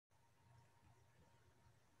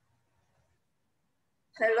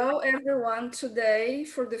Hello everyone. Today,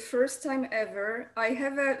 for the first time ever, I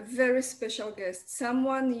have a very special guest,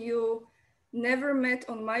 someone you never met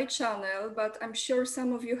on my channel, but I'm sure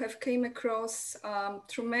some of you have came across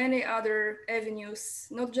through many other avenues,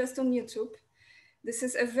 not just on YouTube. This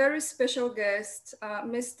is a very special guest,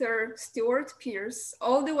 Mr. Stewart Pearce,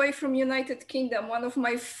 all the way from United Kingdom, one of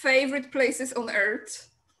my favorite places on earth.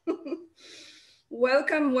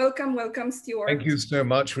 Welcome, welcome, welcome, Thank Stewart. you so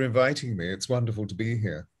much for inviting me. It's wonderful to be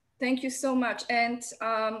here. Thank you so much. And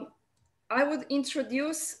I would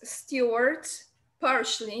introduce Stewart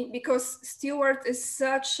partially because Stewart is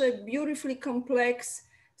such a beautifully complex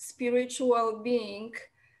spiritual being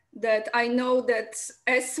that I know that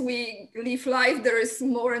as we live life, there is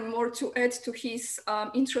more and more to add to his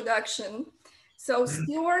introduction. So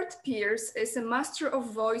Stewart Pearce is a master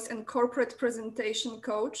of voice and corporate presentation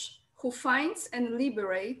coach who finds and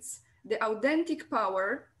liberates the authentic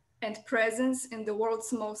power and presence in the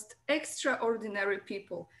world's most extraordinary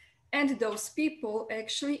people. And those people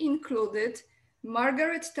actually included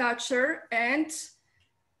Margaret Thatcher and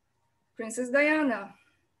Princess Diana.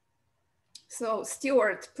 So,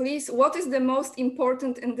 Stewart, please, what is the most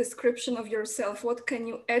important in description of yourself? What can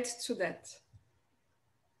you add to that?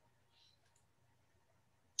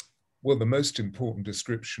 Well, the most important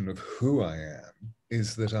description of who I am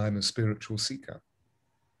is that I'm a spiritual seeker.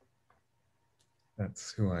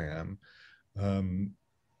 That's who I am.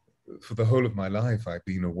 For the whole of my life, I've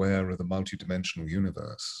been aware of the multidimensional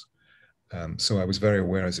universe. So I was very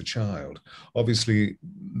aware as a child. Obviously,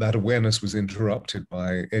 that awareness was interrupted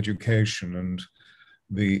by education and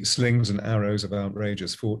the slings and arrows of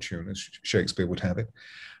outrageous fortune, as Shakespeare would have it.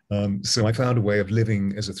 So I found a way of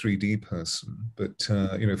living as a 3D person. But,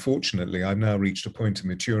 fortunately, I've now reached a point of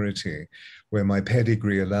maturity where my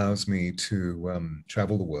pedigree allows me to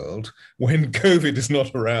travel the world when COVID is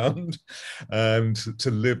not around and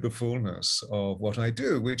to live the fullness of what I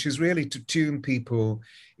do, which is really to tune people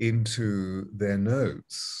into their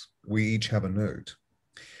notes. We each have a note.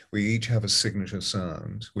 We each have a signature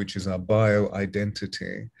sound, which is our bio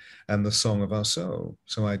identity and the song of our soul.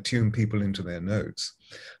 So I tune people into their notes.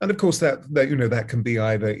 And of course, that can be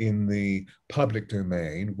either in the public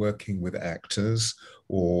domain, working with actors,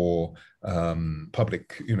 or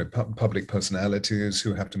public personalities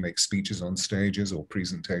who have to make speeches on stages or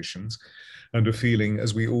presentations, and are feeling,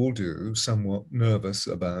 as we all do, somewhat nervous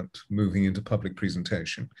about moving into public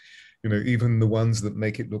presentation. Even the ones that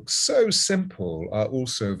make it look so simple are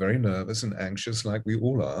also very nervous and anxious, like we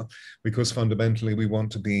all are, because fundamentally we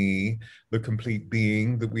want to be the complete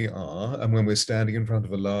being that we are. And when we're standing in front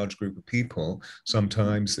of a large group of people,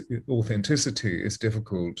 sometimes authenticity is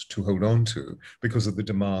difficult to hold on to because of the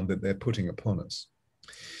demand that they're putting upon us.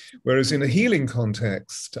 Whereas in a healing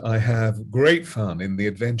context, I have great fun in the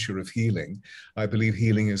adventure of healing. I believe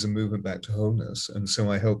healing is a movement back to wholeness. And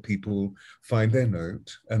so I help people find their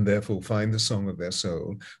note and therefore find the song of their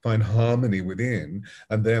soul, find harmony within,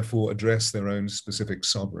 and therefore address their own specific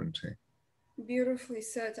sovereignty. Beautifully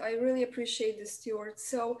said. I really appreciate this, Stewart.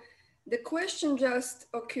 So the question just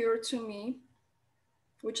occurred to me,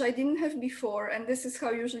 which I didn't have before, and this is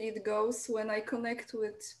how usually it goes when I connect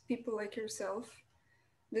with people like yourself.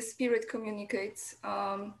 The spirit communicates.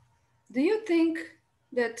 Do you think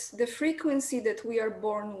that the frequency that we are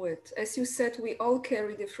born with, as you said, we all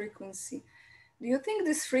carry the frequency. Do you think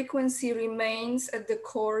this frequency remains at the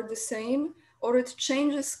core the same, or it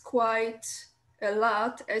changes quite a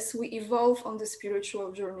lot as we evolve on the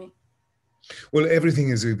spiritual journey? Well,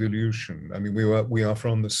 everything is evolution. I mean, we are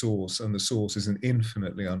from the source, and the source is an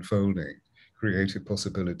infinitely unfolding creative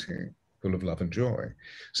possibility full of love and joy.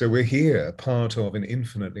 So we're here, part of an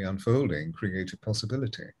infinitely unfolding creative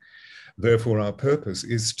possibility. Therefore, our purpose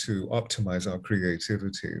is to optimize our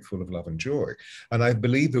creativity full of love and joy. And I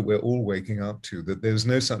believe that we're all waking up to that there's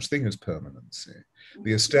no such thing as permanency.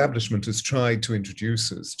 The establishment has tried to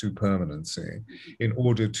introduce us to permanency in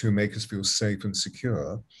order to make us feel safe and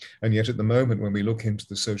secure. And yet at the moment, when we look into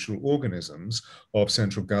the social organisms of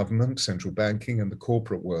central government, central banking, and the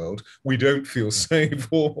corporate world, we don't feel safe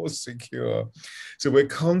or secure. So we're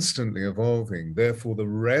constantly evolving. Therefore, the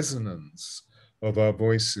resonance of our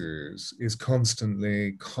voices is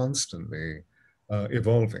constantly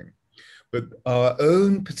evolving. But our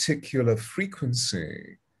own particular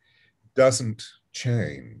frequency doesn't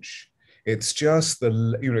change. It's just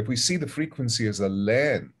if we see the frequency as a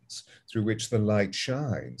lens through which the light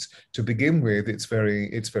shines, to begin with, it's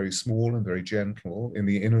very small and very gentle in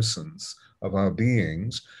the innocence of our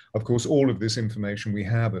beings. Of course, all of this information we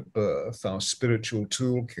have at birth, our spiritual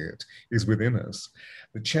toolkit, is within us.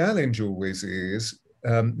 The challenge always is,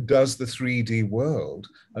 does the 3D world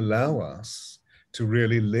allow us to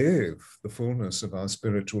really live the fullness of our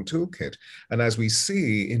spiritual toolkit. And as we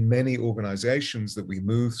see in many organizations that we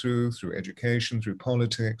move through education, through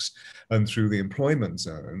politics, and through the employment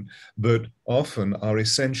zone, that often our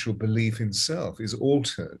essential belief in self is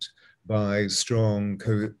altered by strong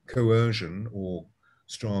coercion or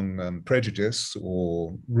strong prejudice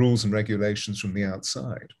or rules and regulations from the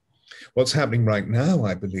outside. What's happening right now,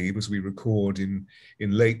 I believe, as we record in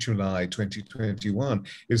late July 2021,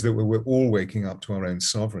 is that we're all waking up to our own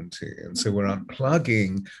sovereignty. And so we're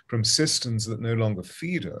unplugging from systems that no longer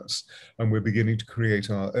feed us, and we're beginning to create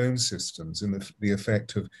our own systems in the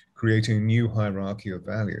effect of creating a new hierarchy of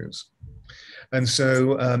values. And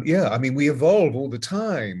so, yeah, I mean, we evolve all the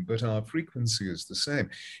time, but our frequency is the same.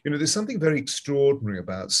 You know, there's something very extraordinary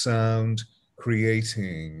about sound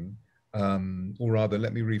creating, or rather,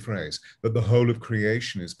 let me rephrase, that the whole of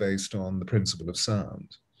creation is based on the principle of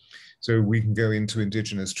sound. So we can go into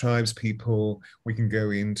indigenous tribes people, we can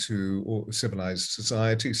go into civilized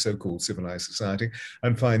society, so-called civilized society,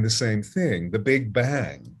 and find the same thing. The Big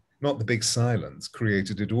Bang, not the big silence,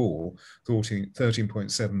 created it all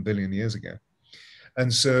 13.7 billion years ago.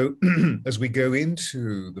 And so as we go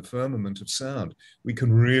into the firmament of sound, we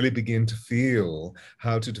can really begin to feel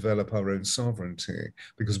how to develop our own sovereignty,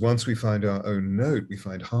 because once we find our own note, we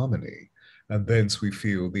find harmony, and thence we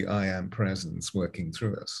feel the I am presence working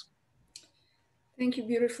through us. Thank you,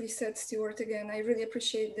 beautifully said, Stewart. Again, I really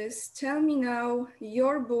appreciate this. Tell me now,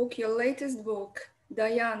 your book, your latest book,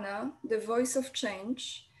 Diana, The Voice of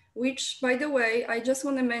Change, which, by the way, I just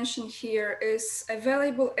want to mention here, is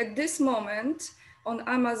available at this moment on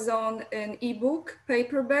Amazon in ebook,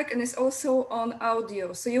 paperback, and it's also on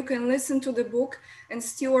audio. So you can listen to the book, and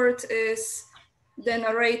Stewart is the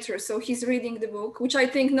narrator. So he's reading the book, which I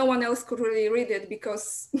think no one else could really read it,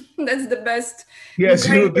 because that's the best. Yes,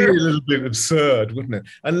 it would be a little bit absurd, wouldn't it?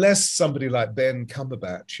 Unless somebody like Ben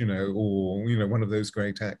Cumberbatch, you know, or, you know, one of those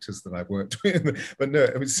great actors that I've worked with. But no,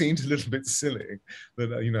 it seemed a little bit silly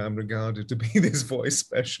that, you know, I'm regarded to be this voice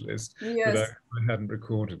specialist, yes, but I hadn't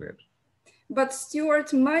recorded it. But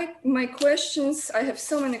Stewart, my questions, I have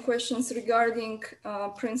so many questions regarding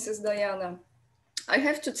Princess Diana. I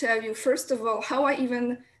have to tell you, first of all, how I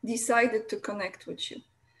even decided to connect with you.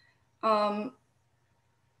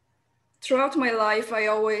 Throughout my life, I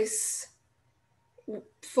always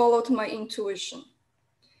followed my intuition.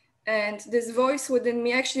 And this voice within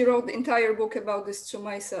me, actually wrote the entire book about this to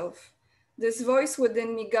myself. This voice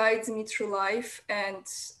within me guides me through life, and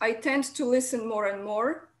I tend to listen more and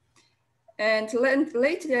more. And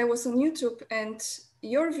lately I was on YouTube, and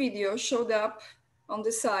your video showed up on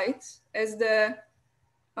the site as the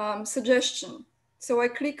suggestion. So I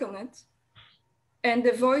click on it, and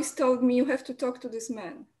the voice told me, you have to talk to this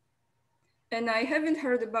man. And I haven't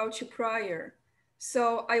heard about you prior.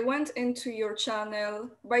 So I went into your channel.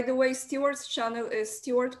 By the way, Stewart's channel is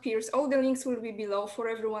Stewart Pearce. All the links will be below for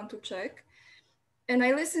everyone to check. And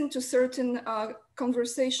I listened to certain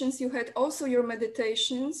conversations you had, also your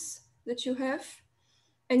meditations that you have,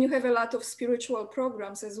 and you have a lot of spiritual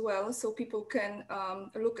programs as well, so people can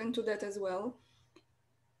look into that as well.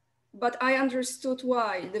 But I understood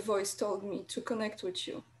why the voice told me to connect with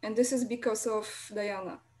you, and this is because of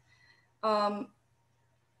Diana.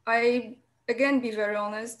 I, again, be very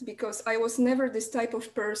honest, because I was never this type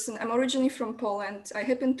of person. I'm originally from Poland. I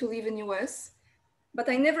happen to live in US, but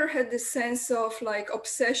I never had this sense of like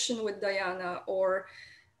obsession with Diana, or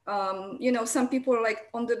you know, some people are like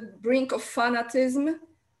on the brink of fanatism,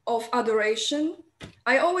 of adoration.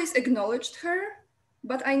 I always acknowledged her,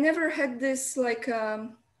 but I never had this like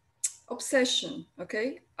obsession,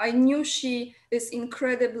 okay? I knew she is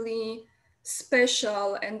incredibly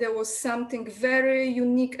special, and there was something very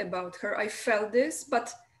unique about her. I felt this,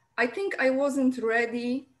 but I think I wasn't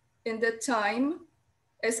ready in that time,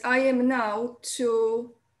 as I am now,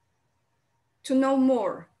 to know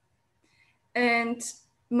more. And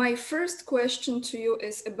my first question to you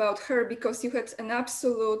is about her, because you had an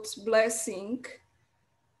absolute blessing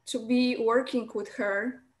to be working with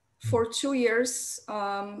her for 2 years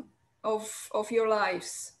of your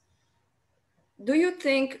lives. Do you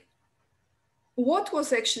think, what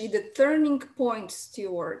was actually the turning point,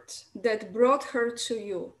 Stewart, that brought her to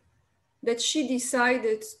you, that she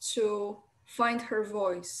decided to find her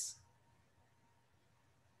voice?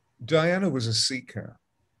 Diana was a seeker.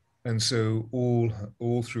 And so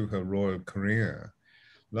all through her royal career,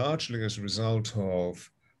 largely as a result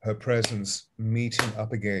of her presence meeting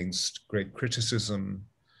up against great criticism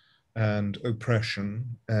and oppression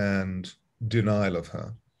and denial of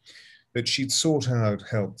her, that she'd sought out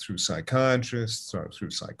help through psychiatrists,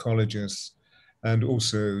 through psychologists, And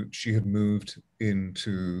also she had moved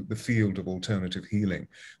into the field of alternative healing,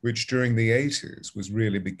 which during the 80s was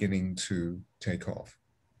really beginning to take off.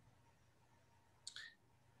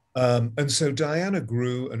 And so Diana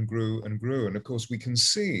grew and grew and grew. And of course, we can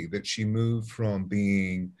see that she moved from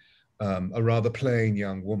being a rather plain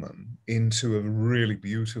young woman into a really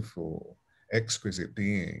beautiful, exquisite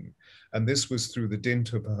being. And this was through the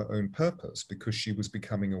dint of her own purpose, because she was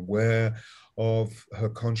becoming aware of her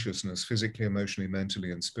consciousness physically, emotionally,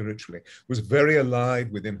 mentally, and spiritually, was very alive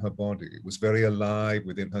within her body, was very alive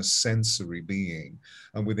within her sensory being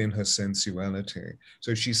and within her sensuality.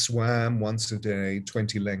 So she swam once a day,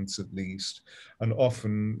 20 lengths at least, and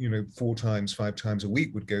often, 4 times, 5 times a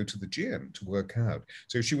week would go to the gym to work out.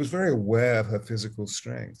 So she was very aware of her physical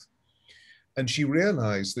strength. And she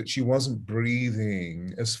realized that she wasn't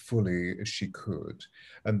breathing as fully as she could,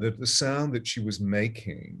 and that the sound that she was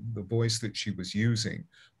making, the voice that she was using,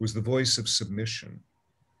 was the voice of submission.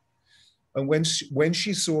 And when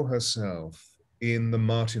she saw herself in the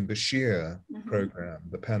Martin Bashir program,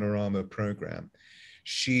 the Panorama program,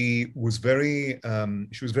 she was very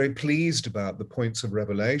pleased about the points of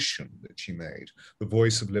revelation that she made, the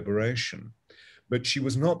voice of liberation. But she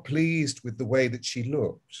was not pleased with the way that she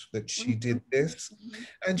looked, that she did this.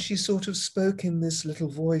 And she sort of spoke in this little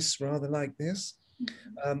voice rather like this,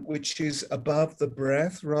 which is above the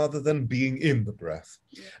breath rather than being in the breath.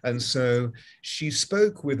 And so she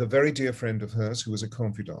spoke with a very dear friend of hers who was a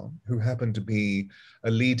confidant, who happened to be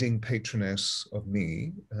a leading patroness of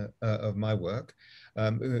me, of my work.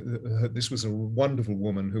 This was a wonderful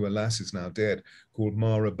woman who, alas, is now dead, called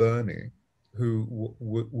Mara Burney, who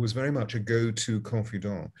was very much a go-to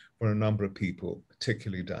confidant for a number of people,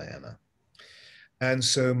 particularly Diana. And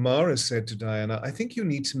so Mara said to Diana, I think you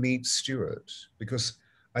need to meet Stewart, because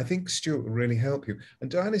I think Stewart will really help you.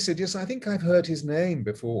 And Diana said, yes, I think I've heard his name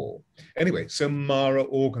before. Anyway, so Mara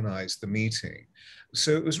organized the meeting.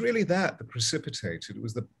 So it was really that precipitated, it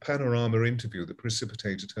was the Panorama interview that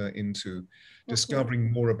precipitated her into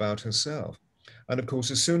discovering more about herself. And of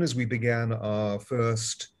course, as soon as we began our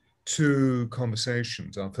first 2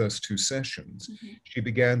 conversations, our first 2 sessions, she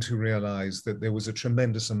began to realize that there was a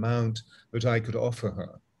tremendous amount that I could offer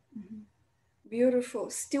her.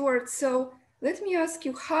 Beautiful. Stewart, so let me ask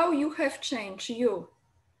you how you have changed, you,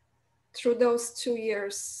 through those 2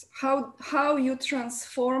 years, how you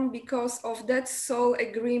transformed because of that soul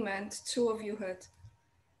agreement 2 of you had.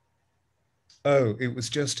 Oh, it was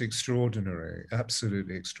just extraordinary,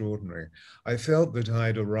 absolutely extraordinary. I felt that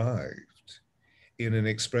I'd arrived in an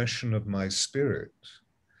expression of my spirit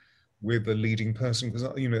with a leading person, because,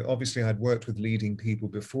 obviously I'd worked with leading people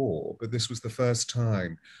before, but this was the first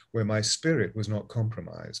time where my spirit was not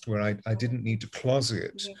compromised, where I didn't need to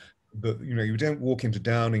closet. But, you don't walk into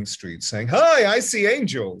Downing Street saying, hi, I see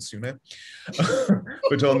angels,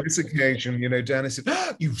 But on this occasion, Dana said,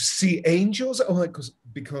 oh, you see angels? Oh,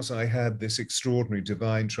 because I had this extraordinary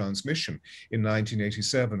divine transmission in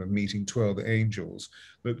 1987 of meeting 12 angels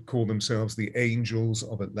that call themselves the Angels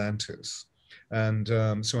of Atlantis. And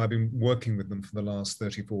so I've been working with them for the last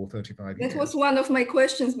 34, 35 years. That was one of my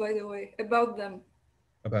questions, by the way, about them.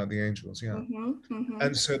 About the angels, yeah.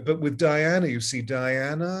 And so, but with Diana, you see,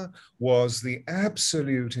 Diana was the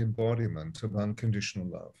absolute embodiment of unconditional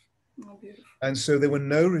love. Oh, beautiful. And so there were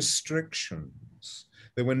no restrictions,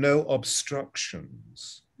 there were no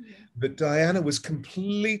obstructions, but Diana was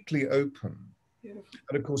completely open. Beautiful.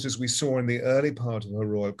 And of course, as we saw in the early part of her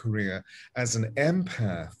royal career, as an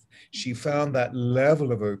empath, she found that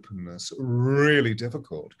level of openness really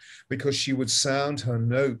difficult, because she would sound her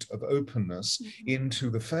note of openness into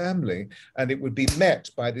the family, and it would be met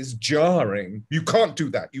by this jarring, you can't do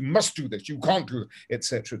that, you must do this, you can't do it,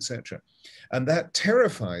 etc., etc. And that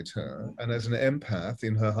terrified her. And as an empath,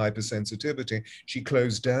 in her hypersensitivity, she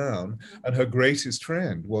closed down, and her greatest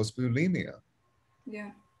friend was bulimia.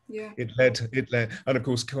 Yeah. Yeah. It led, and of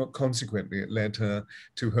course, consequently, it led her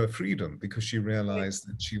to her freedom, because she realized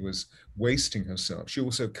that she was wasting herself. She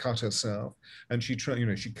also cut herself, and she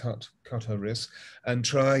tried, she cut her wrist and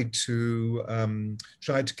tried to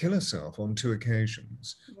kill herself on 2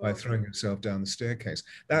 occasions by throwing herself down the staircase.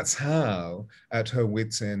 That's how, at her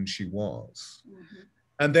wit's end, she was.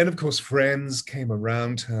 And then, of course, friends came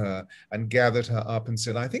around her and gathered her up and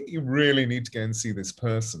said, I think you really need to go and see this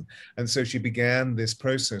person. And so she began this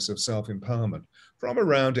process of self-empowerment from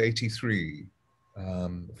around 83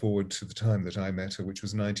 forward to the time that I met her, which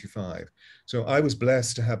was 95. So I was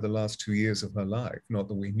blessed to have the last 2 years of her life. Not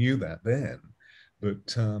that we knew that then,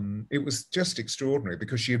 but it was just extraordinary,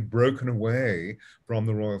 because she had broken away from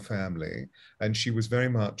the royal family, and she was very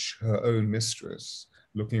much her own mistress.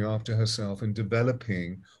 looking after herself and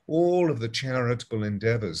developing all of the charitable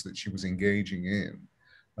endeavors that she was engaging in.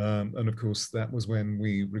 And of course, that was when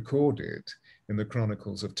we recorded in the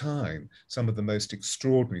Chronicles of Time some of the most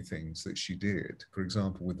extraordinary things that she did, for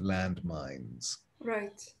example, with landmines.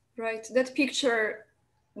 Right, right. That picture,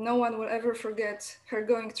 no one will ever forget her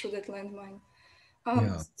going through that landmine.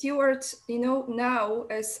 Yeah. Stewart, you know, now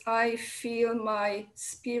as I feel my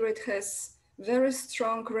spirit has very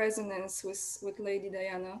strong resonance with Lady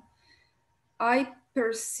Diana, I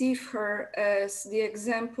perceive her as the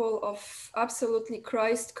example of absolutely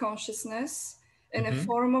Christ consciousness in a Mm-hmm.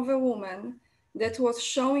 form of a woman that was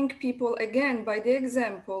showing people again by the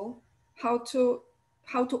example how to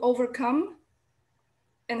overcome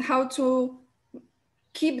and how to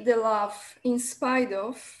keep the love in spite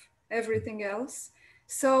of everything else.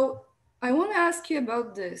 So I want to ask you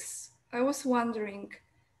about this. I was wondering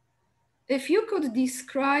if you could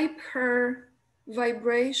describe her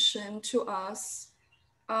vibration to us,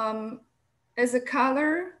 as a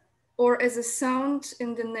color or as a sound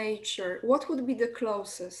in the nature, what would be the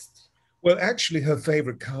closest? Well, actually, her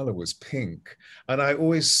favorite color was pink. And I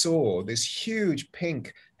always saw this huge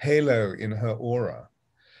pink halo in her aura.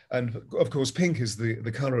 And of course, pink is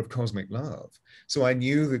the color of cosmic love. So I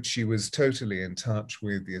knew that she was totally in touch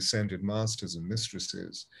with the ascended masters and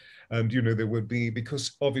mistresses. And, you know, there would be,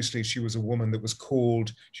 because obviously she was a woman that was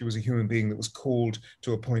called, she was a human being that was called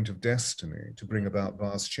to a point of destiny to bring about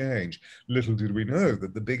vast change. Little did we know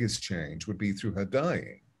that the biggest change would be through her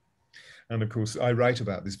dying. And of course, I write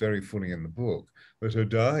about this very fully in the book, that her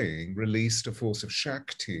dying released a force of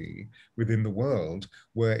Shakti within the world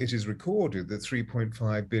where it is recorded that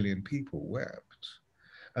 3.5 billion people wept.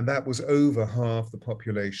 And that was over half the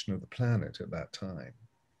population of the planet at that time.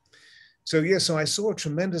 So, yes, so I saw a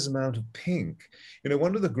tremendous amount of pink. You know,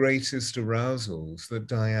 one of the greatest arousals that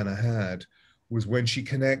Diana had was when she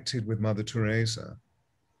connected with Mother Teresa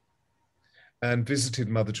and visited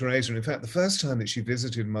Mother Teresa. And in fact, the first time that she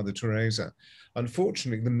visited Mother Teresa,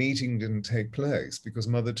 unfortunately, the meeting didn't take place because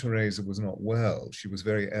Mother Teresa was not well. She was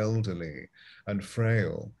very elderly and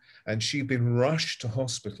frail, and she'd been rushed to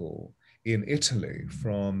hospital in Italy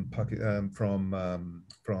from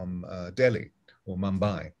Delhi or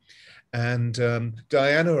Mumbai. And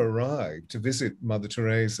Diana arrived to visit Mother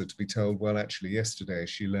Teresa to be told, well, actually, yesterday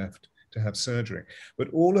she left to have surgery. But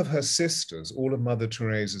all of her sisters, all of Mother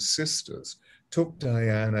Teresa's sisters, took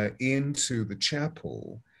Diana into the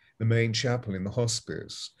chapel, the main chapel in the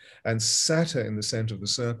hospice, and sat her in the center of the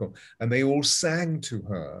circle. And they all sang to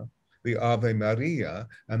her the Ave Maria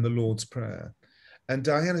and the Lord's Prayer. And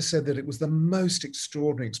Diana said that it was the most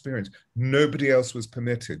extraordinary experience. Nobody else was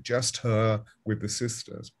permitted, just her with the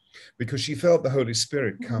sisters, because she felt the Holy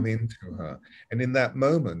Spirit come into her. And in that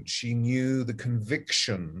moment, she knew the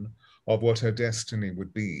conviction of what her destiny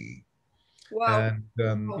would be. Wow.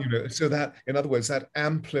 And, you know, so that, in other words, that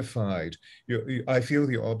amplified, I feel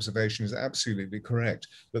your observation is absolutely correct,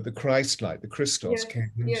 that the Christ light, the Christos Yes,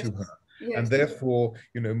 came yes, into her. And yes. therefore,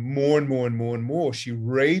 you know, more and more and more and more, she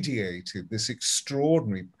radiated this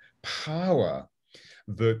extraordinary power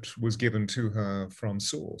that was given to her from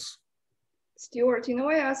source. Stewart, you know,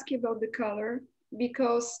 I ask you about the color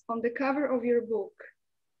because on the cover of your book,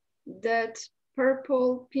 that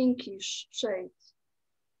purple pinkish shade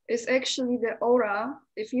is actually the aura.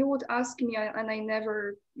 If you would ask me, and I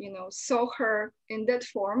never, you know, saw her in that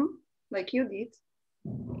form like you did,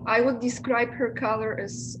 I would describe her color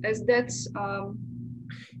as that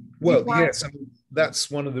Well, divine. yes, I mean, that's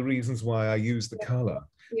one of the reasons why I use the color,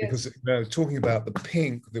 because Yes. you know, talking about the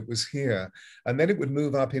pink that was here, and then it would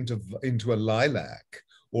move up into a lilac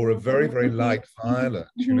or a very, very light violet,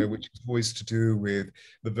 you know, which is always to do with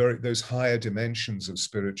those higher dimensions of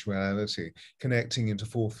spirituality, connecting into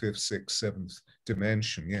fourth, fifth, sixth, seventh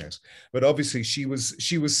dimension. Yes, but obviously she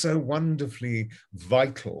was so wonderfully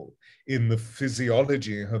vital in the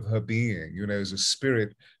physiology of her being, you know, as a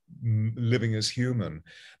spirit living as human,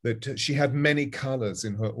 that she had many colors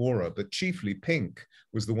in her aura, but chiefly pink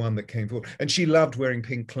was the one that came forward. And she loved wearing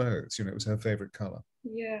pink clothes, you know, it was her favorite color.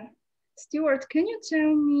 Yeah. Stewart, can you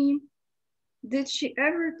tell me, did she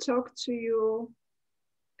ever talk to you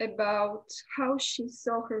about how she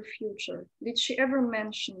saw her future? Did she ever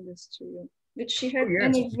mention this to you? Did she have Yes,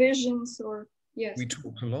 any visions or, yes? we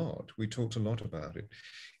talked a lot. We talked a lot about it.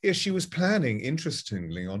 Yes, she was planning,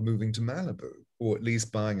 interestingly, on moving to Malibu, or at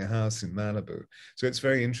least buying a house in Malibu. So it's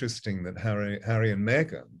very interesting that Harry and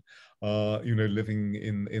Meghan are, you know, living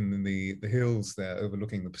in the hills there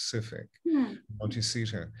overlooking the Pacific,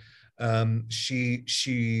 Montecito.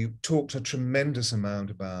 She talked a tremendous amount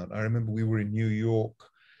about. I remember we were in New York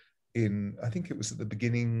I think it was at the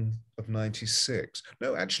beginning of 96.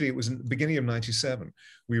 No, actually it was in the beginning of 97.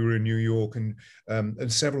 We were in New York, and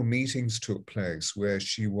several meetings took place where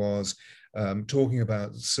she was talking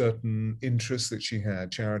about certain interests that she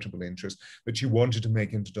had, charitable interests, that she wanted to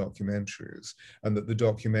make into documentaries, and that the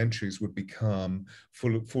documentaries would become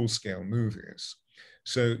full-scale movies.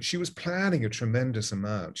 So she was planning a tremendous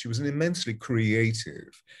amount. She was an immensely creative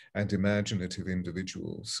and imaginative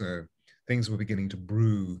individual. So things were beginning to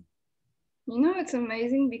brew. You know, it's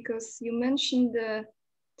amazing because you mentioned the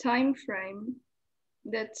time frame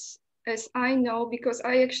that, as I know, because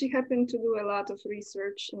I actually happen to do a lot of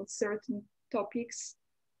research in certain topics,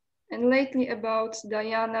 and lately about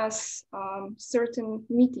Diana's certain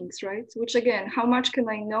meetings, right? Which again, how much can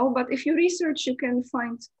I know? But if you research, you can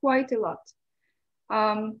find quite a lot.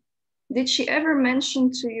 Did she ever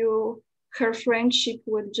mention to you her friendship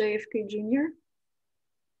with JFK Jr.?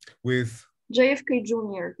 With JFK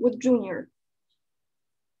Jr., with Jr.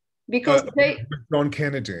 Because they... John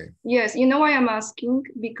Kennedy. Yes, you know why I'm asking?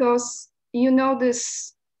 Because you know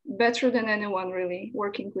this better than anyone really,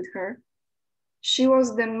 working with her. She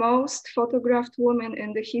was the most photographed woman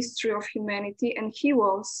in the history of humanity, and he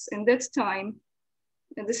was, in that time,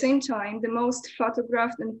 at the same time, the most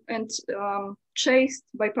photographed and chased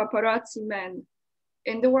by paparazzi men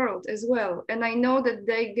in the world as well. And I know that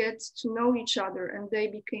they get to know each other and they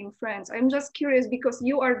became friends. I'm just curious because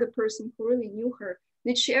you are the person who really knew her.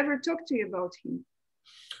 Did she ever talk to you about him?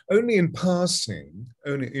 Only in passing.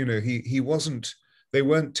 Only, you know, he wasn't, they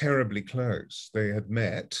weren't terribly close. They had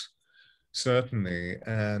met, certainly,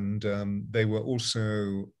 and they were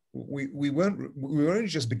also, we were only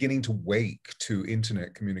just beginning to wake to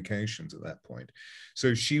internet communications at that point.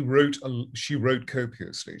 So she wrote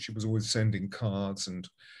copiously. She was always sending cards and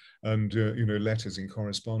you know, letters in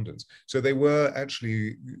correspondence. So they were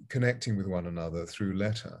actually connecting with one another through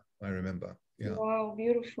letter, I remember. Yeah. Wow,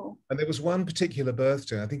 beautiful. And there was one particular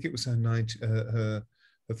birthday, I think it was her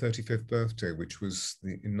 35th birthday, which was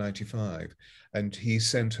in 95. And he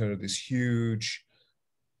sent her this huge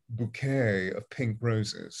bouquet of pink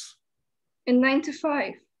roses. In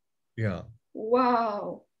 95? Yeah.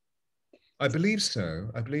 Wow. I believe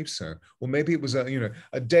so. I believe so. Or maybe it was, you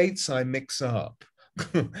know, dates I mix up.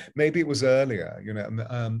 Maybe it was earlier, you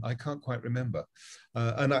know, I can't quite remember.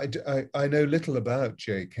 And I know little about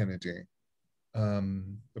J. Kennedy.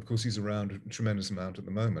 Of course, he's around a tremendous amount at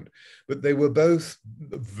the moment, but they were both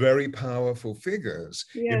very powerful figures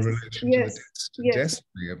in relation to the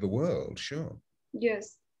destiny of the world, sure.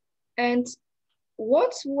 Yes. And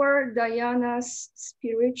what were Diana's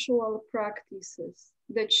spiritual practices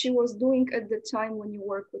that she was doing at the time when you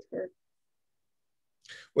worked with her?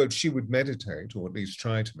 Well, she would meditate, or at least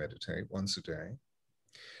try to meditate once a day.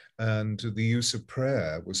 And the use of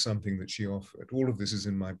prayer was something that she offered. All of this is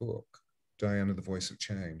in my book, Diana, the Voice of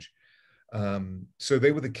Change. So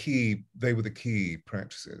they were the key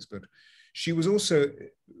practices, but she was also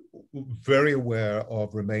very aware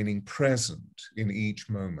of remaining present in each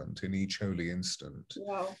moment, in each holy instant.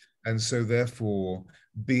 Wow. And so therefore,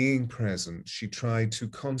 being present, she tried to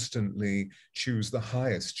constantly choose the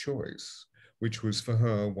highest choice, which was for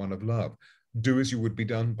her one of love. Do as you would be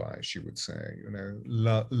done by, she would say, you know,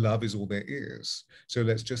 love is all there is. So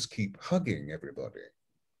let's just keep hugging everybody.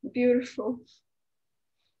 Beautiful.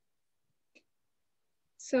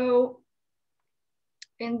 So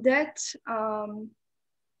in that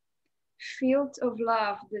field of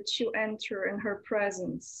love that you enter in her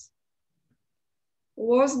presence,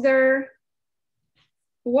 what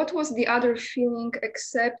was the other feeling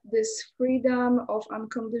except this freedom of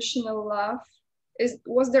unconditional love?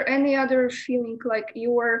 Was there any other feeling, like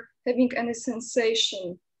you were having any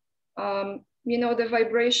sensation, you know, the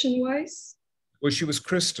vibration wise? Well, she was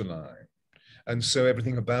crystalline, and so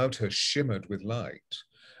everything about her shimmered with light.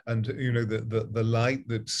 And, you know, the light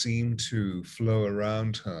that seemed to flow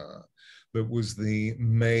around her, that was the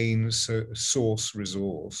main source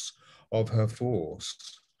resource of her force,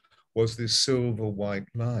 was this silver white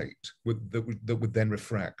light that would then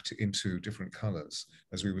refract into different colors,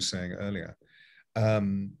 as we were saying earlier.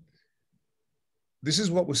 This is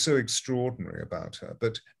what was so extraordinary about her.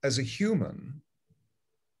 But as a human,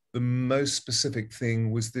 the most specific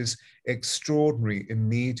thing was this extraordinary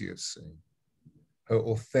immediacy, her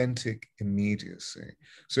authentic immediacy.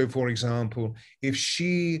 So, for example, if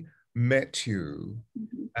she met you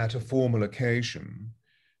at a formal occasion,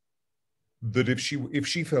 that if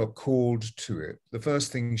she felt called to it, the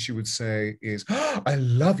first thing she would say is, "Oh, I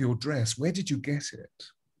love your dress. Where did you get it?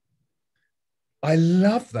 I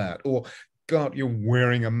love that." Or, God, you're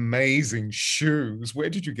wearing amazing shoes. Where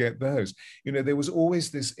did you get those? You know, there was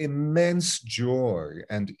always this immense joy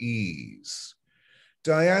and ease.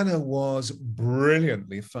 Diana was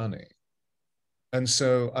brilliantly funny. And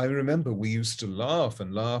so I remember we used to laugh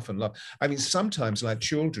and laugh and laugh. I mean, sometimes like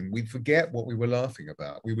children, we'd forget what we were laughing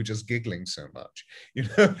about. We were just giggling so much. You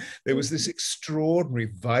know, there was this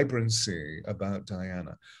extraordinary vibrancy about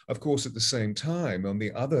Diana. Of course, at the same time, on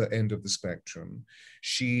the other end of the spectrum,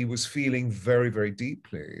 she was feeling very, very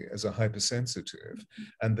deeply as a hypersensitive,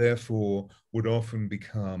 and therefore would often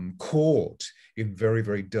become caught in very,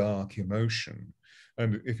 very dark emotion.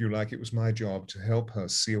 And if you like, it was my job to help her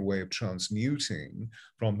see a way of transmuting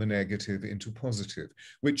from the negative into positive,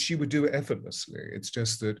 which she would do effortlessly. It's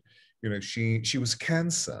just that, you know, she was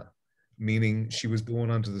Cancer, meaning she was born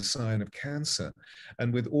under the sign of Cancer.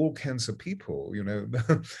 And with all Cancer people, you know,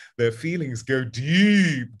 their feelings go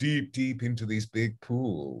deep, deep, deep into these big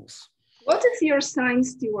pools. What is your sign,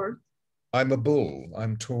 Stewart? I'm a bull.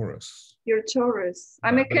 I'm Taurus. You're Taurus.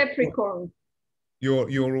 I'm a Capricorn.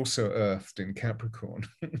 You're also earthed in Capricorn,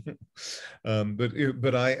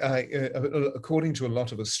 but I according to a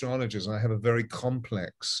lot of astrologers, I have a very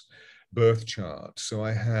complex birth chart. So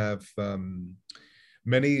I have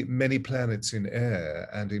many planets in air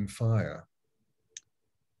and in fire.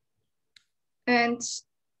 And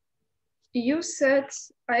you said,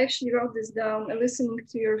 I actually wrote this down, listening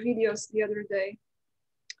to your videos the other day.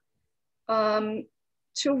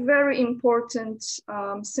 Two very important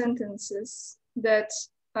sentences that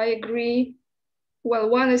I agree. Well,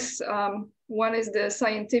 one is the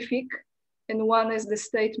scientific, and one is the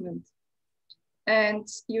statement. And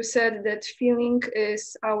you said that feeling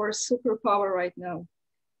is our superpower right now.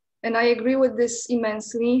 And I agree with this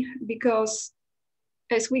immensely, because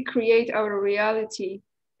as we create our reality,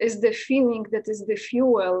 is the feeling that is the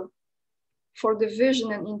fuel for the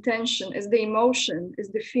vision and intention, is the emotion,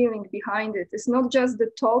 is the feeling behind it. It's not just the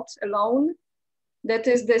thought alone that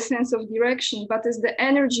is the sense of direction, but is the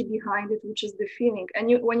energy behind it, which is the feeling.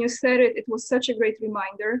 And when you said it, it was such a great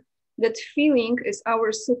reminder that feeling is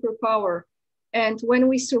our superpower. And when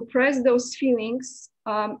we suppress those feelings,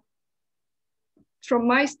 from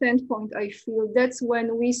my standpoint, I feel that's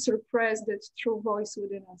when we suppress that true voice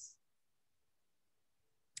within us.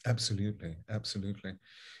 Absolutely, absolutely.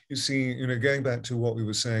 You see, you know, going back to what we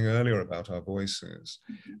were saying earlier about our voices,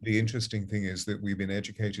 the interesting thing is that we've been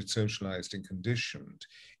educated, socialized, and conditioned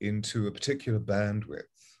into a particular bandwidth,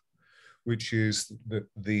 which is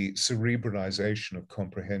the cerebralization of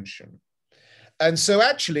comprehension. And so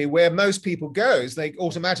actually where most people go is they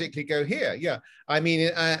automatically go here. Yeah. I mean,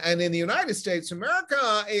 and in the United States,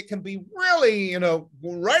 America, it can be really, you know,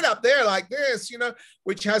 right up there like this, you know,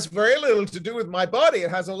 which has very little to do with my body. It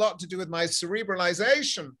has a lot to do with my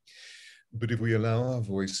cerebralization. But if we allow our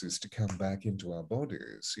voices to come back into our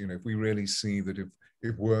bodies, you know, if we really see that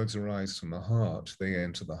if words arise from the heart, they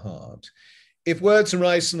enter the heart. If words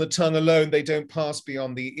arise from the tongue alone, they don't pass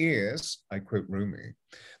beyond the ears, I quote Rumi,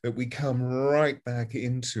 that we come right back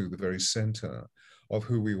into the very center of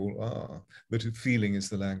who we all are, that feeling is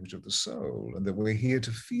the language of the soul, and that we're here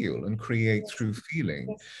to feel and create through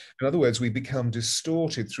feeling. In other words, we become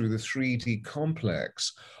distorted through the 3D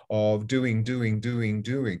complex of doing.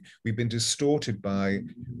 We've been distorted by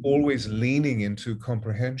always leaning into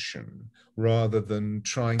comprehension rather than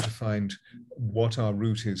trying to find what our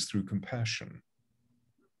root is through compassion.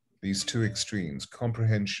 These two extremes,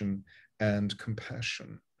 comprehension and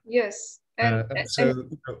compassion. Yes. So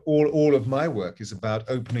all of my work is about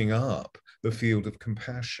opening up the field of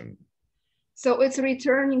compassion. So it's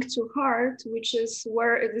returning to heart, which is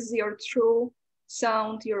where it is your true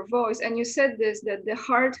sound, your voice. And you said this, that the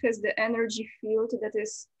heart has the energy field that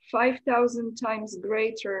is 5,000 times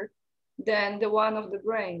greater than the one of the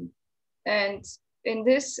brain. And in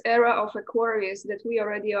this era of Aquarius that we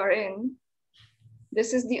already are in,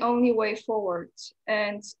 this is the only way forward.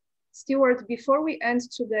 And Stewart, before we end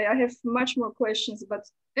today, I have much more questions, but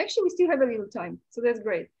actually we still have a little time, so that's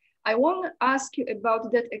great. I want to ask you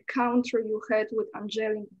about that encounter you had with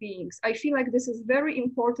angelic beings. I feel like this is very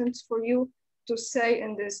important for you to say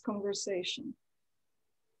in this conversation.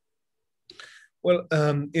 Well,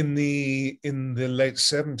 in the late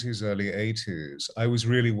 70s, early 80s, I was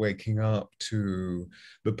really waking up to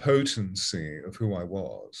the potency of who I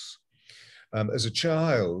was. As a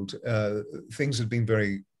child, things had been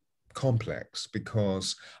very complex,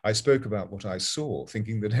 because I spoke about what I saw,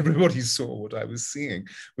 thinking that everybody saw what I was seeing,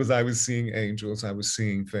 because I was seeing angels, I was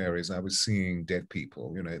seeing fairies, I was seeing dead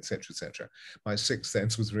people, you know, etc., etc. My sixth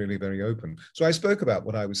sense was really very open. So I spoke about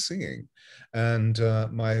what I was seeing. And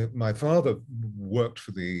my father worked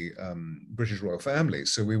for the British royal family,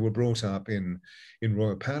 so we were brought up in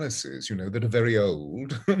royal palaces, you know, that are very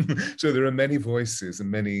old. So there are many voices and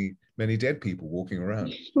many dead people walking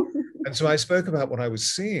around. And so I spoke about what I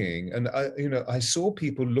was seeing, and I saw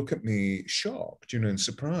people look at me shocked, and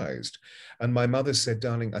surprised. And my mother said,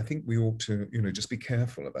 "Darling, I think we ought to, just be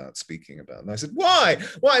careful about speaking about it." And I said, "Why?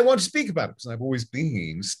 Why? I want to speak about it because I've always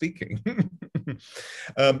been speaking."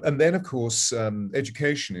 And then, of course,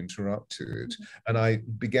 education interrupted, and I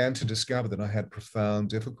began to discover that I had profound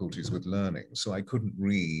difficulties with learning. So I couldn't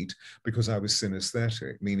read because I was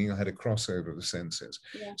synesthetic, meaning I had a crossover of the senses.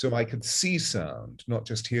 Yeah. So I could see sound, not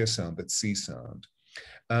just hear sound, but see sound.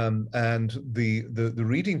 And the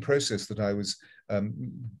reading process that I was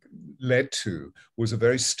led to was a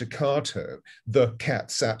very staccato. The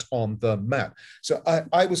cat sat on the mat. So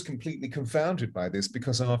I was completely confounded by this,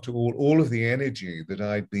 because after all of the energy that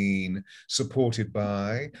I'd been supported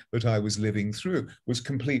by, that I was living through, was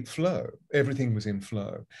complete flow. Everything was in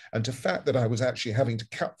flow. And the fact that I was actually having to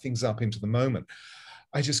cut things up into the moment,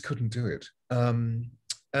 I just couldn't do it.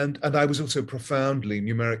 And I was also profoundly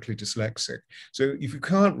numerically dyslexic. So if you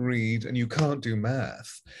can't read and you can't do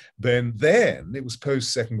math, then it was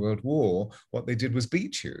post-Second World War, what they did was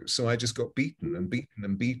beat you. So I just got beaten and beaten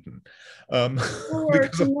and beaten.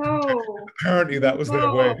 Because apparently that was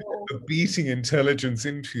their way of beating intelligence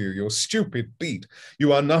into you. You're stupid, beat.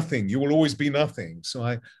 You are nothing. You will always be nothing. So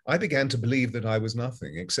I began to believe that I was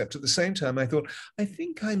nothing, except at the same time I thought, I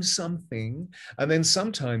think I'm something. And then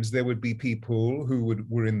sometimes there would be people who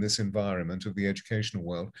were in this environment of the educational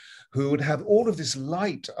world who would have all of this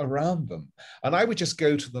light around them. And I would just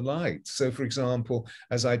go to the light. So for example,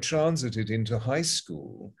 as I transited into high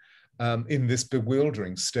school, in this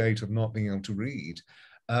bewildering state of not being able to read,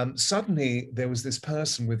 suddenly there was this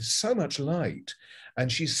person with so much light,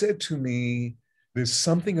 and she said to me, "There's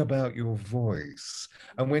something about your voice."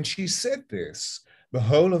 And when she said this, the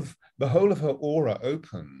whole of her aura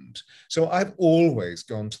opened. So I've always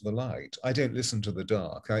gone to the light. I don't listen to the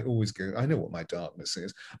dark. I always go, I know what my darkness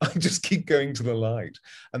is. I just keep going to the light.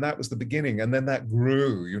 And that was the beginning. And then that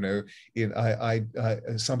grew,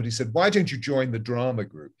 somebody said, "Why don't you join the drama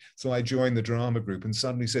group?" So I joined the drama group, and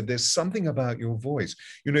suddenly said, "There's something about your voice.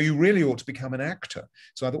 You really ought to become an actor."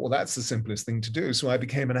 So I thought, well, that's the simplest thing to do. So I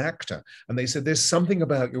became an actor. And they said, "There's something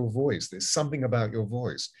about your voice. There's something about your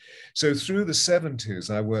voice." So through the 70s,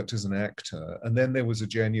 I worked as an actor. And then there was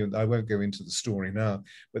I won't go into the story now,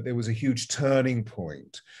 but there was a huge turning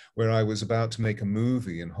point where I was about to make a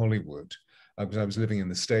movie in Hollywood, because I was living in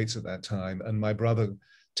the States at that time. And my brother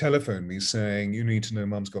telephoned me saying, "You need to know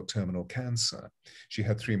Mum's got terminal cancer. She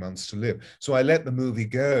had 3 months to live." So I let the movie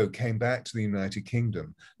go, came back to the United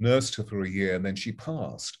Kingdom, nursed her for a year, and then she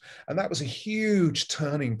passed. And that was a huge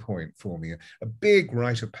turning point for me, a big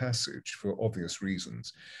rite of passage for obvious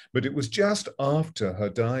reasons. But it was just after her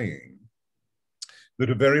dying that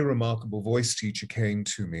a very remarkable voice teacher came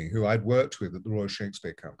to me, who I'd worked with at the Royal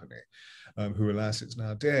Shakespeare Company, who alas is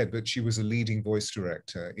now dead, but she was a leading voice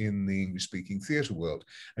director in the English-speaking theatre world.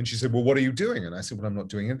 And she said, "Well, what are you doing?" And I said, "Well, I'm not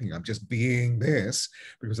doing anything. I'm just being this,"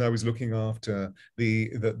 because I was looking after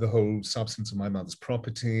the whole substance of my mother's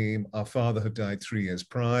property. Our father had died 3 years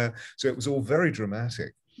prior, so it was all very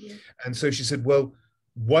dramatic. Yeah. And so she said, "Well,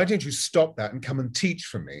 why don't you stop that and come and teach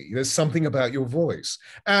for me? There's something about your voice.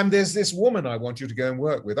 And there's this woman I want you to go and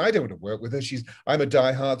work with." I don't want to work with her. I'm a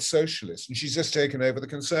diehard socialist, and she's just taken over the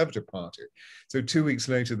Conservative Party. So 2 weeks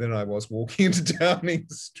later, then I was walking into Downing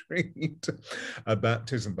Street, a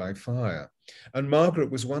baptism by fire. And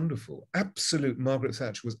Margaret was wonderful. Margaret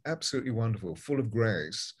Thatcher was absolutely wonderful, full of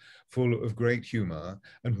grace, full of great humor,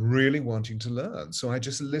 and really wanting to learn. So I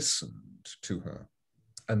just listened to her,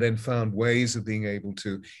 and then found ways of being able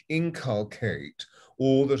to inculcate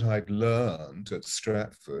all that I'd learned at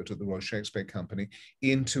Stratford, at the Royal Shakespeare Company,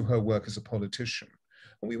 into her work as a politician.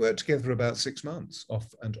 And we worked together about 6 months, off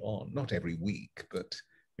and on, not every week, but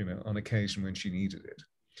on occasion when she needed it.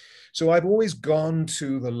 So I've always gone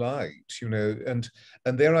to the light, and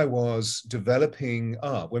there I was developing,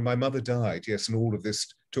 when my mother died, yes, and all of this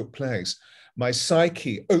took place, my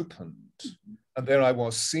psyche opened. And there I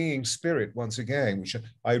was seeing spirit once again, which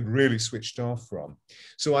I really switched off from.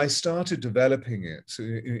 So I started developing it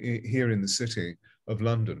here in the city of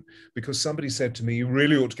London, because somebody said to me, "You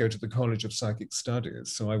really ought to go to the College of Psychic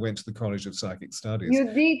Studies." So I went to the College of Psychic Studies. You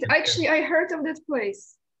did? Actually, I heard of that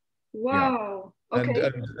place. Wow. Okay.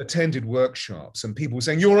 and attended workshops, and people were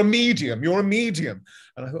saying, you're a medium, you're a medium.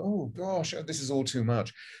 And I thought, oh gosh, this is all too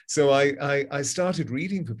much. So I started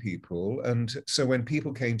reading for people. And so when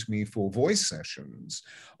people came to me for voice sessions,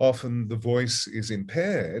 often the voice is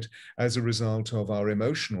impaired as a result of our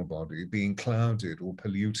emotional body being clouded or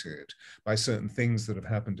polluted by certain things that have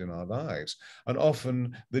happened in our lives. And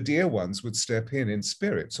often the dear ones would step in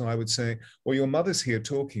spirit. So I would say, well, your mother's here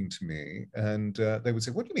talking to me. And they would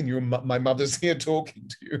say, what do you mean my mother's here talking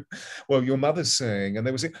to you? Well, your mother's saying, and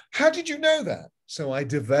they would say, how did you know that? So I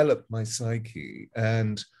developed my psyche.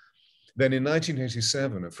 And then in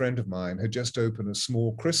 1987, a friend of mine had just opened a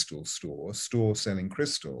small crystal store selling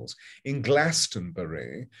crystals in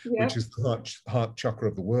Glastonbury, which is the heart chakra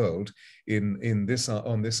of the world on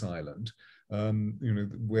this island,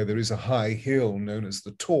 where there is a high hill known as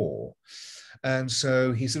the Tor. And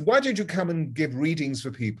so he said, why don't you come and give readings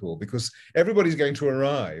for people? Because everybody's going to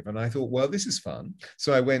arrive. And I thought, well, this is fun.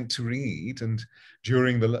 So I went to read. And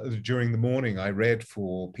during the morning, I read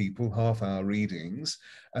for people, half-hour readings.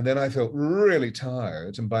 And then I felt really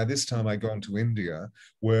tired. And by this time, I'd gone to India,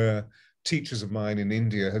 where teachers of mine in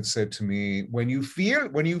India had said to me, when you feel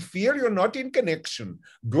you're not in connection,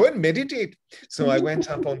 go and meditate. So I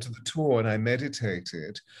went up onto the tour and I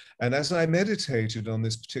meditated. And as I meditated on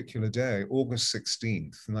this particular day, August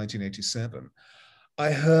 16th, 1987,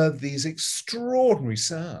 I heard these extraordinary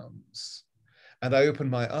sounds. And I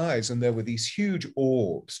opened my eyes and there were these huge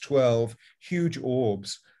orbs, 12 huge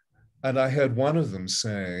orbs. And I heard one of them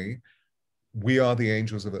say, we are the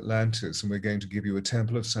angels of Atlantis, and we're going to give you a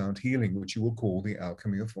temple of sound healing, which you will call the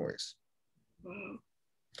alchemy of voice. Wow.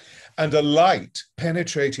 And a light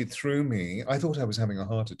penetrated through me. I thought I was having a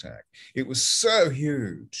heart attack. It was so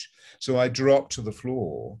huge. So I dropped to the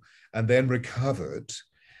floor and then recovered.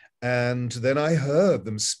 And then I heard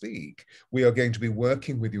them speak. We are going to be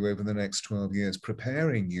working with you over the next 12 years,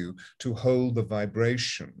 preparing you to hold the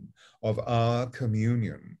vibration of our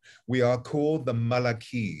communion. We are called the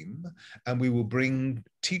Malakim, and we will bring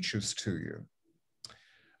teachers to you.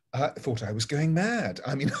 I thought I was going mad.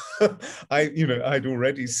 I mean, I'd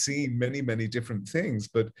already seen many, many different things,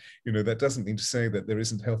 but, that doesn't mean to say that there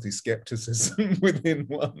isn't healthy skepticism within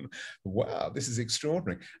one. Wow, this is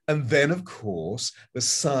extraordinary. And then, of course, the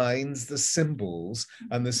signs, the symbols,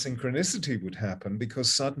 and the synchronicity would happen,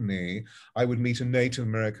 because suddenly I would meet a Native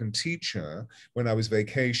American teacher when I was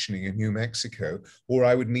vacationing in New Mexico, or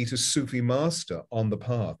I would meet a Sufi master on the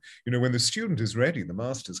path. When the student is ready, the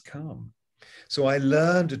masters come. So I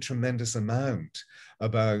learned a tremendous amount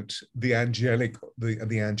about the angelic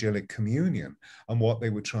communion and what they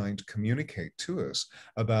were trying to communicate to us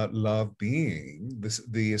about love being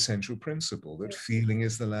the essential principle, that feeling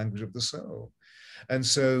is the language of the soul. And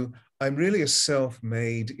so I'm really a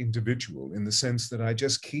self-made individual in the sense that I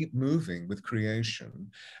just keep moving with creation,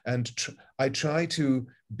 and I try to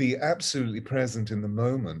be absolutely present in the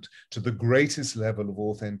moment to the greatest level of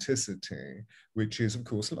authenticity, which is, of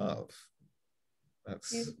course, love.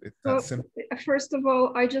 It's that simple. First of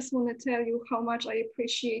all, I just want to tell you how much I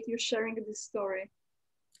appreciate you sharing this story.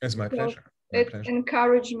 It's my pleasure. It's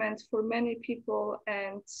encouragement for many people,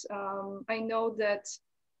 and I know that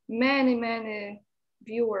many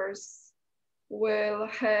viewers will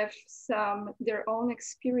have their own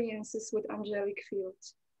experiences with angelic field,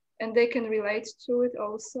 and they can relate to it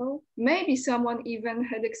also. Maybe someone even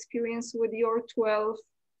had experience with your 12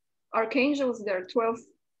 archangels there, 12.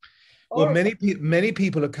 Well, many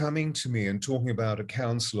people are coming to me and talking about a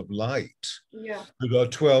council of light. Yeah. There are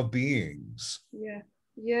 12 beings. Yeah.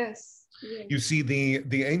 Yes. You see,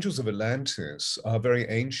 the angels of Atlantis are very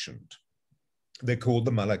ancient. They're called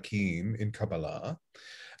the Malakim in Kabbalah,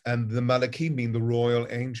 and the Malakim mean the royal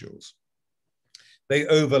angels. They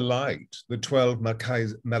overlight the 12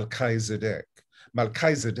 Melchizedek.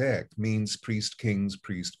 Melchizedek means priest kings,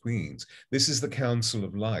 priest queens. This is the council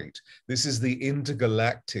of light. This is the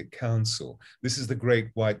intergalactic council. This is the great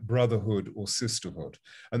white brotherhood or sisterhood.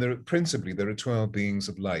 And there are 12 beings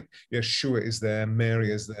of light. Yeshua is there,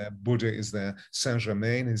 Mary is there, Buddha is there, Saint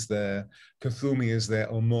Germain is there, Kathumi is there,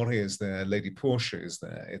 Omori is there, Lady Portia is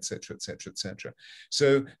there, etc., etc., etc.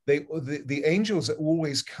 So the angels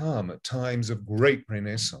always come at times of great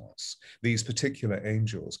renaissance, these particular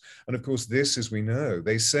angels. And of course, this, as we know,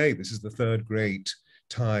 they say this is the third great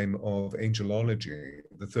time of angelology,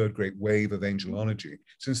 the third great wave of angelology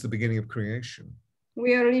since the beginning of creation.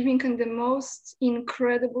 We are living in the most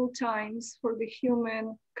incredible times for the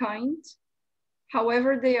humankind.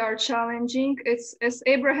 However, they are challenging. It's, as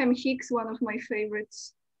Abraham Hicks, one of my favorite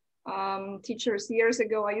teachers years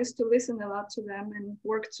ago, I used to listen a lot to them and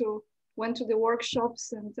went to the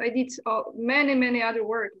workshops, and I did many other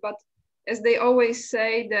work, but as they always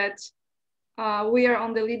say, that we are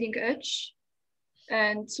on the leading edge.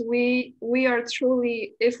 And we are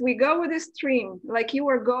truly, if we go with a stream, like you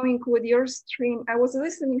are going with your stream, I was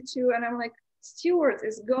listening to, and I'm like, Stewart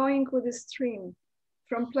is going with the stream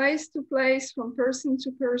from place to place, from person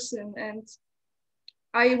to person. And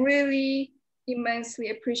I really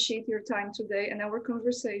immensely appreciate your time today and our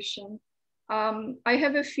conversation. I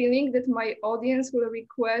have a feeling that my audience will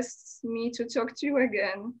request me to talk to you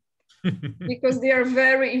again because they are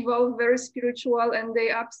very evolved, very spiritual, and they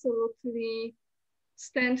absolutely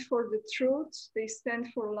stand for the truth. They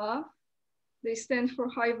stand for love. They stand for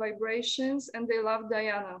high vibrations, and they love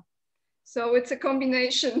Diana. So it's a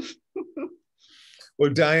combination. Well,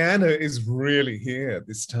 Diana is really here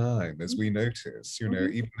this time, as we notice, you know,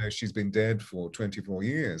 even though she's been dead for 24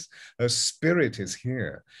 years, her spirit is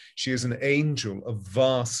here. She is an angel of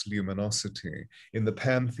vast luminosity in the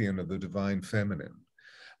pantheon of the divine feminine.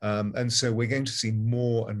 And so we're going to see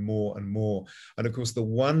more and more and more. And of course, the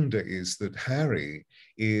wonder is that Harry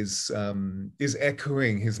is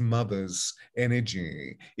echoing his mother's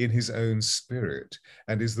energy in his own spirit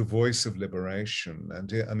and is the voice of liberation.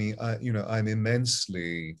 And I mean, you know, I'm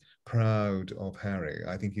immensely proud of Harry.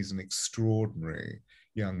 I think he's an extraordinary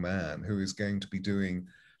young man who is going to be doing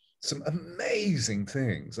some amazing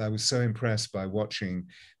things. I was so impressed by watching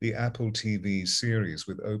the Apple TV series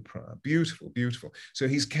with Oprah. Beautiful, beautiful. So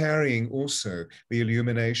he's carrying also the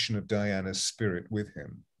illumination of Diana's spirit with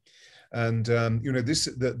him. And, you know,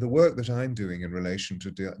 the work that I'm doing in relation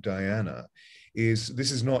to Diana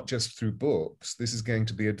this is not just through books. This is going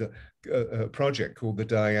to be a project called the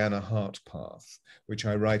Diana Heart Path, which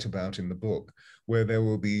I write about in the book, where there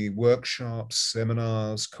will be workshops,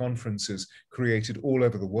 seminars, conferences created all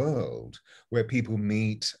over the world, where people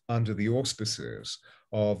meet under the auspices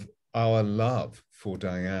of our love for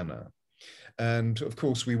Diana. And of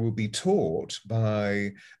course, we will be taught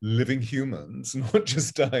by living humans, not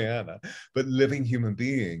just Diana, but living human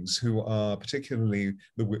beings who are particularly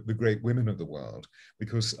the great women of the world,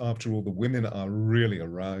 because after all, the women are really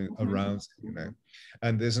aroused, you know.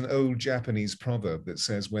 And there's an old Japanese proverb that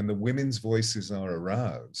says, when the women's voices are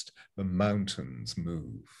aroused, the mountains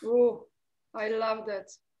move. Oh, I love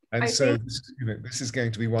that. And so, you know, this is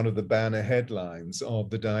going to be one of the banner headlines of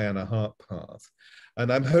the Diana Heart Path.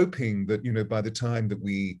 And I'm hoping that, you know, by the time that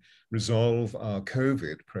we resolve our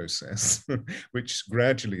COVID process, which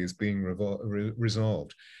gradually is being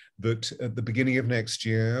resolved, that at the beginning of next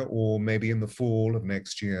year, or maybe in the fall of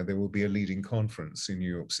next year, there will be a leading conference in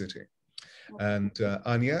New York City. And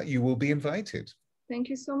Anya, you will be invited. Thank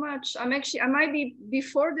you so much. I might be,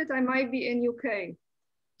 before that, I might be in UK.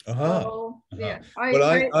 So, yeah.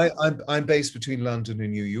 I'm based between London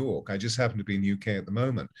and New York. I just happen to be in UK at the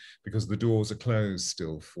moment because the doors are closed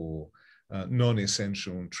still for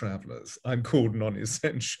non-essential travelers. I'm called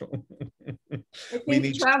non-essential. I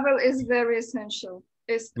think travel is very essential.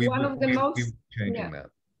 It's one of the most changing that.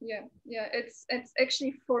 Yeah. It's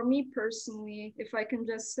actually, for me personally, if I can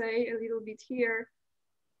just say a little bit here,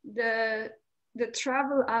 the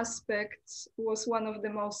travel aspect was one of the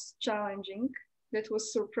most challenging. That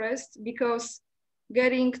was suppressed, because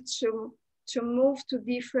getting to move to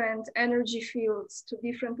different energy fields, to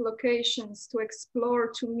different locations, to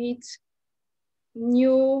explore, to meet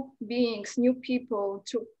new beings, new people,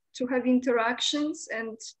 to have interactions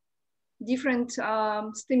and different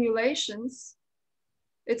stimulations,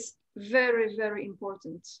 it's very, very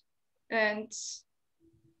important. And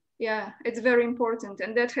yeah, it's very important,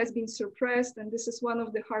 and that has been suppressed, and this is one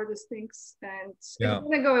of the hardest things, and it's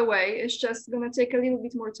gonna go away. It's just gonna take a little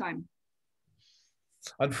bit more time.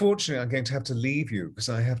 Unfortunately, I'm going to have to leave you because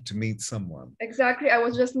I have to meet someone. Exactly. I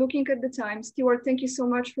was just looking at the time. Stewart, thank you so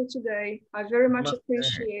much for today. I very much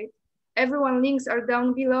appreciate. Everyone, links are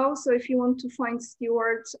down below, so if you want to find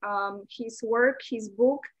Stewart, his work, his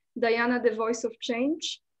book, Diana, the Voice of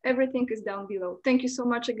Change, everything is down below. Thank you so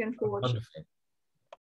much again for watching. Wonderful.